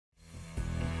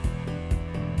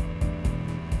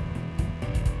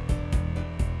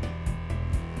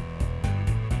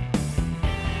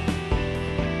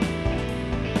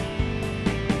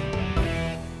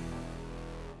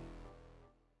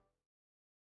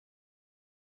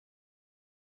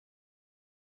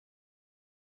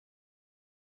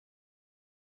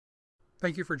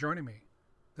Thank you for joining me.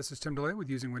 This is Tim DeLay with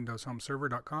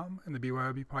usingwindowshomeserver.com and the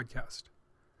BYOB podcast.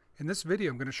 In this video,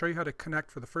 I'm going to show you how to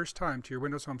connect for the first time to your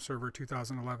Windows Home Server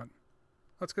 2011.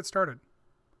 Let's get started.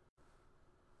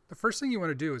 The first thing you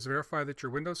want to do is verify that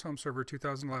your Windows Home Server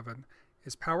 2011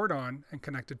 is powered on and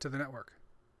connected to the network.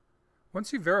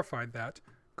 Once you've verified that,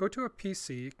 go to a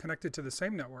PC connected to the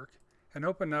same network and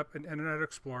open up an Internet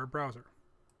Explorer browser.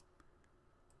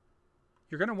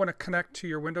 You're going to want to connect to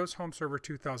your Windows Home Server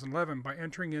 2011 by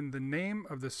entering in the name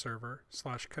of the server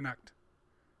 /connect.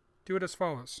 Do it as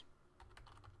follows.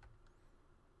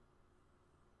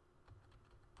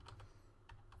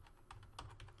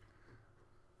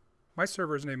 My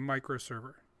server is named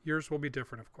microserver. Yours will be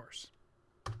different, of course.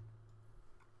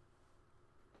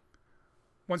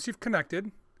 Once you've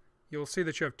connected, you'll see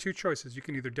that you have two choices. You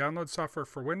can either download software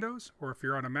for Windows, or if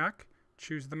you're on a Mac,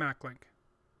 choose the Mac link.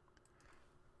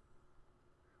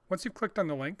 Once you've clicked on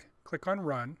the link, click on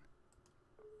Run,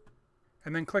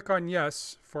 and then click on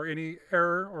Yes for any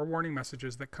error or warning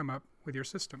messages that come up with your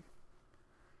system.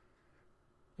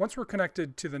 Once we're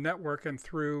connected to the network and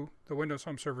through the Windows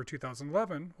Home Server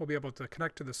 2011, we'll be able to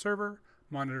connect to the server,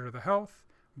 monitor the health,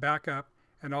 backup,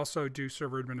 and also do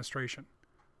server administration.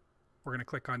 We're going to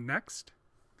click on Next.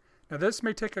 Now this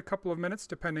may take a couple of minutes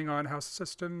depending on how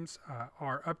systems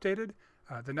are updated.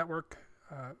 The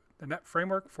Net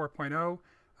Framework 4.0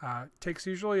 takes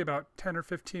usually about 10 or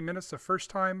 15 minutes the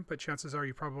first time, but chances are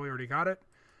you probably already got it.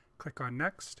 Click on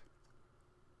Next.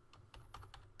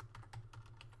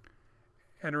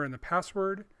 Enter in the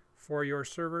password for your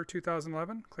server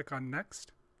 2011. Click on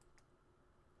Next.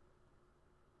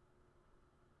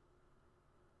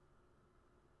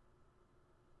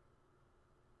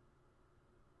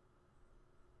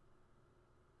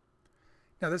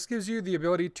 Now this gives you the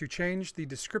ability to change the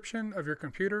description of your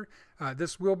computer.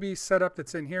 This will be set up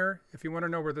that's in here. If you want to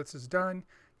know where this is done,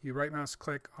 you right mouse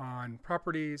click on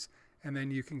Properties, and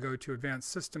then you can go to Advanced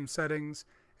System Settings,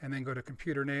 and then go to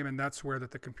Computer Name, and that's where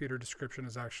the computer description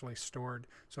is actually stored.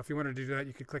 So if you want to do that,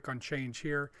 you could click on Change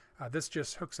here. This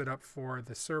just hooks it up for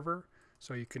the server,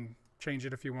 so you can change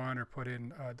it if you want or put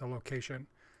in the location.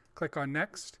 Click on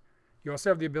Next. You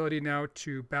also have the ability now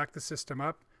to back the system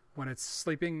up when it's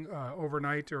sleeping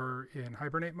overnight or in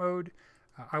hibernate mode.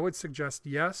 I would suggest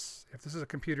yes. If this is a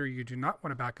computer you do not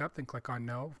want to back up, then click on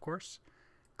no, of course.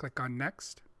 Click on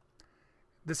Next.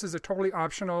 This is a totally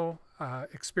optional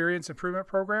experience improvement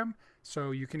program,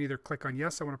 so you can either click on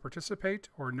yes, I want to participate,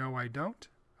 or no, I don't.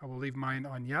 I will leave mine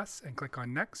on yes and click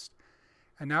on Next.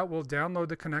 And now we'll download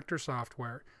the connector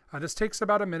software. This takes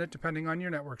about a minute depending on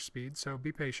your network speed, so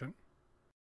be patient.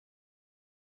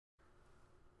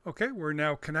 Okay, we're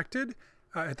now connected.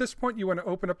 At this point, you want to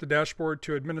open up the dashboard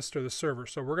to administer the server.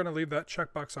 So we're going to leave that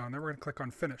checkbox on there. We're going to click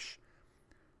on Finish.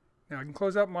 Now I can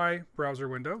close out my browser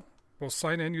window. We'll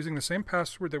sign in using the same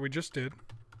password that we just did.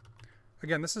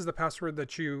 Again, this is the password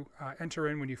that you enter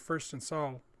in when you first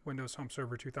install Windows Home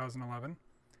Server 2011.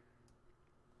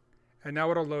 And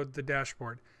now it'll load the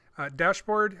dashboard.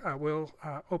 Dashboard will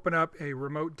open up a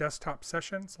remote desktop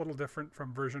session. It's a little different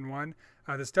from version 1.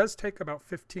 This does take about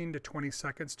 15 to 20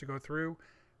 seconds to go through.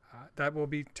 That will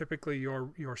be typically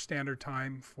your standard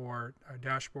time for a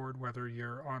dashboard, whether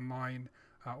you're online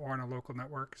or on a local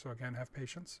network. So again, have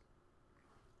patience.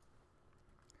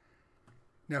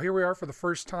 Now here we are for the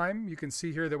first time. You can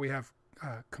see here that we have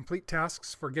complete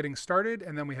tasks for getting started,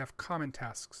 and then we have common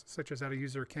tasks such as add a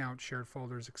user account, shared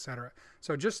folders, etc.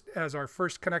 So just as our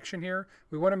first connection here,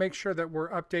 we want to make sure that we're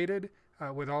updated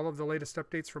with all of the latest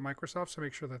updates from Microsoft, so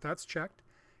make sure that that's checked.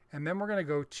 And then we're going to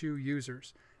go to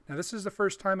users. Now this is the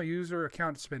first time a user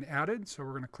account has been added, so we're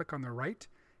going to click on the right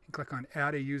and click on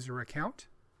Add a User Account.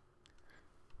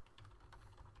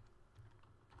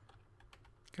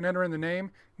 You can enter in the name.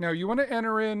 Now you want to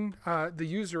enter in the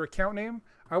user account name.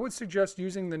 I would suggest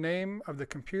using the name of the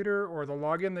computer or the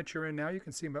login that you're in now. You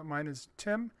can see that mine is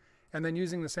Tim, and then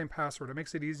using the same password. It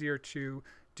makes it easier to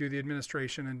do the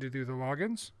administration and to do the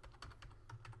logins.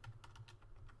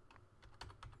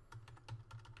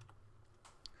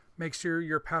 Make sure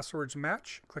your passwords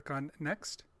match. Click on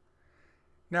Next.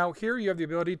 Now here you have the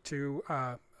ability to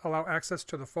allow access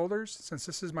to the folders. Since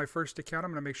this is my first account,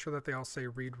 I'm going to make sure that they all say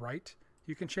read write.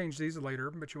 You can change these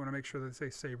later, but you want to make sure that they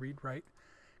say read write.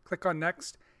 Click on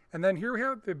Next, and then here we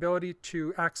have the ability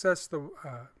to access the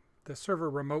server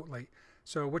remotely.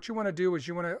 So what you want to do is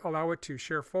you want to allow it to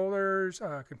share folders,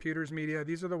 computers, media.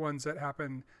 These are the ones that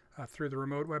happen through the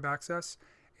remote web access.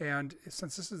 And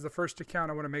since this is the first account,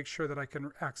 I want to make sure that I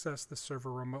can access the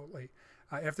server remotely.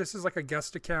 If this is like a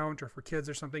guest account or for kids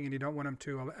or something and you don't want them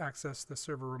to access the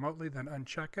server remotely, then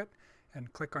uncheck it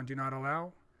and click on Do Not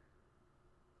Allow.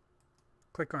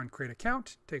 Click on Create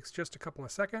Account. It takes just a couple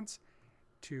of seconds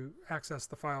to access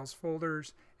the files,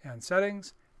 folders, and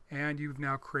settings, and you've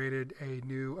now created a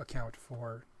new account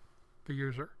for the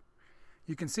user.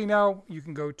 You can see now you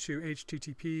can go to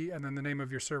HTTP and then the name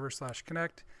of your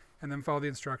server/connect, and then follow the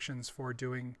instructions for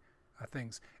doing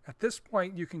things. At this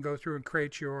point, you can go through and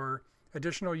create your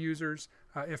additional users.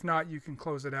 If not, you can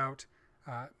close it out.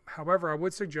 However, I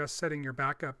would suggest setting your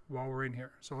backup while we're in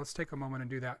here. So let's take a moment and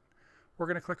do that. We're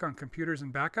going to click on Computers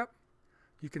and Backup.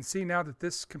 You can see now that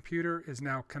this computer is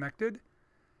now connected.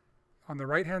 On the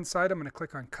right-hand side, I'm going to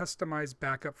click on Customize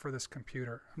Backup for this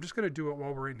computer. I'm just going to do it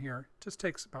while we're in here. It just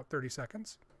takes about 30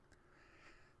 seconds.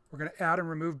 We're going to add and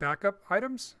remove backup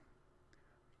items.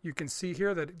 You can see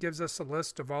here that it gives us a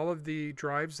list of all of the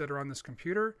drives that are on this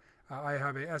computer. I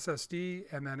have a SSD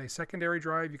and then a secondary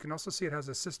drive. You can also see it has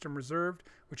a system reserved,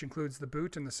 which includes the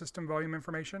boot and the system volume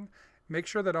information. Make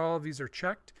sure that all of these are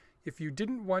checked. If you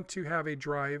didn't want to have a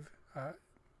drive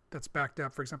that's backed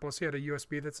up, for example, let's say you had a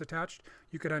USB that's attached,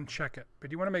 you could uncheck it.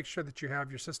 But you want to make sure that you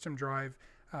have your system drive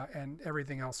and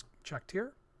everything else checked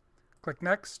here. Click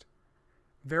Next.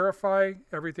 Verify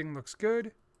everything looks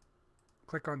good.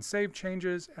 Click on Save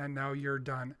Changes, and now you're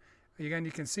done. Again,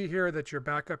 you can see here that your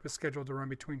backup is scheduled to run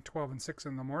between 12 and 6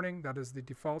 in the morning. That is the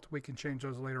default. We can change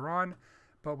those later on,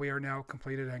 but we are now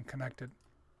completed and connected.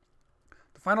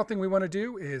 The final thing we want to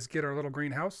do is get our little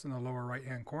greenhouse in the lower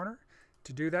right-hand corner.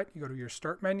 To do that, you go to your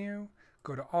Start menu,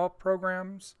 go to All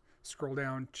Programs, scroll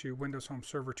down to Windows Home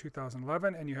Server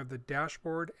 2011, and you have the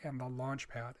dashboard and the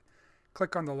Launchpad.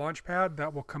 Click on the Launchpad.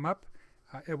 That will come up.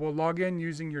 It will log in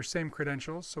using your same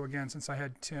credentials. So again, since I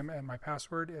had Tim and my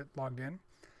password, it logged in.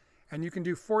 And you can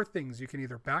do 4 things. You can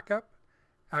either backup,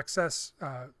 access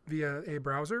via a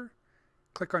browser,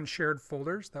 click on Shared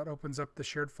Folders. That opens up the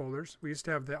shared folders. We used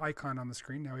to have the icon on the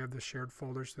screen. Now we have the shared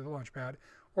folders through the Launchpad.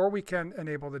 Or we can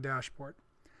enable the dashboard.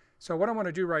 So what I want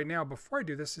to do right now before I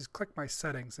do this is click my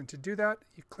settings. And to do that,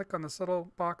 you click on this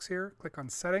little box here, click on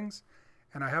Settings,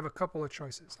 and I have a couple of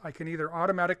choices. I can either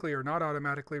automatically or not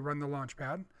automatically run the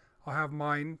Launchpad. I'll have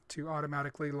mine to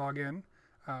automatically log in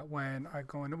when I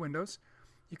go into Windows.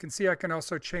 You can see I can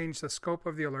also change the scope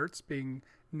of the alerts, being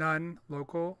none,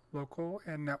 local, local,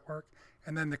 and network,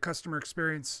 and then the customer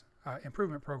experience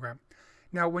improvement program.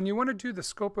 Now, when you want to do the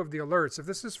scope of the alerts, if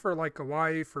this is for like a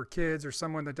wife or kids or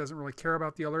someone that doesn't really care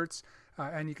about the alerts,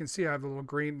 and you can see I have a little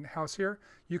green house here,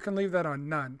 you can leave that on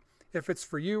none. If it's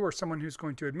for you or someone who's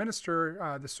going to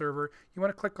administer the server, you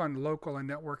want to click on local and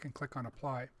network and click on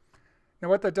apply. Now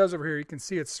what that does over here, you can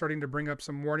see it's starting to bring up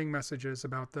some warning messages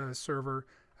about the server,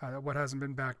 what hasn't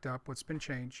been backed up, what's been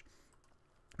changed.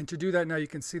 And to do that now, you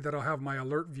can see that I'll have my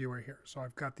alert viewer here. So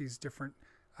I've got these different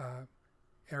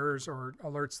errors or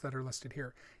alerts that are listed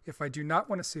here. If I do not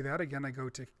want to see that, again, I go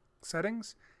to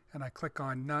Settings and I click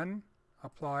on None,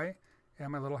 Apply,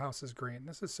 and my little house is green.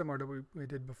 This is similar to what we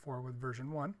did before with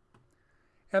version 1.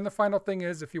 And the final thing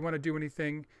is, if you want to do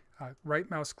anything, right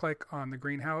mouse click on the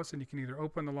greenhouse and you can either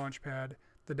open the Launchpad,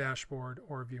 the dashboard,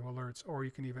 or view alerts, or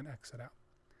you can even exit out.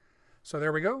 So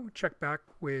there we go. Check back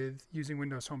with using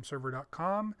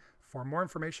WindowsHomeServer.com for more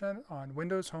information on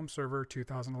Windows Home Server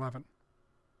 2011.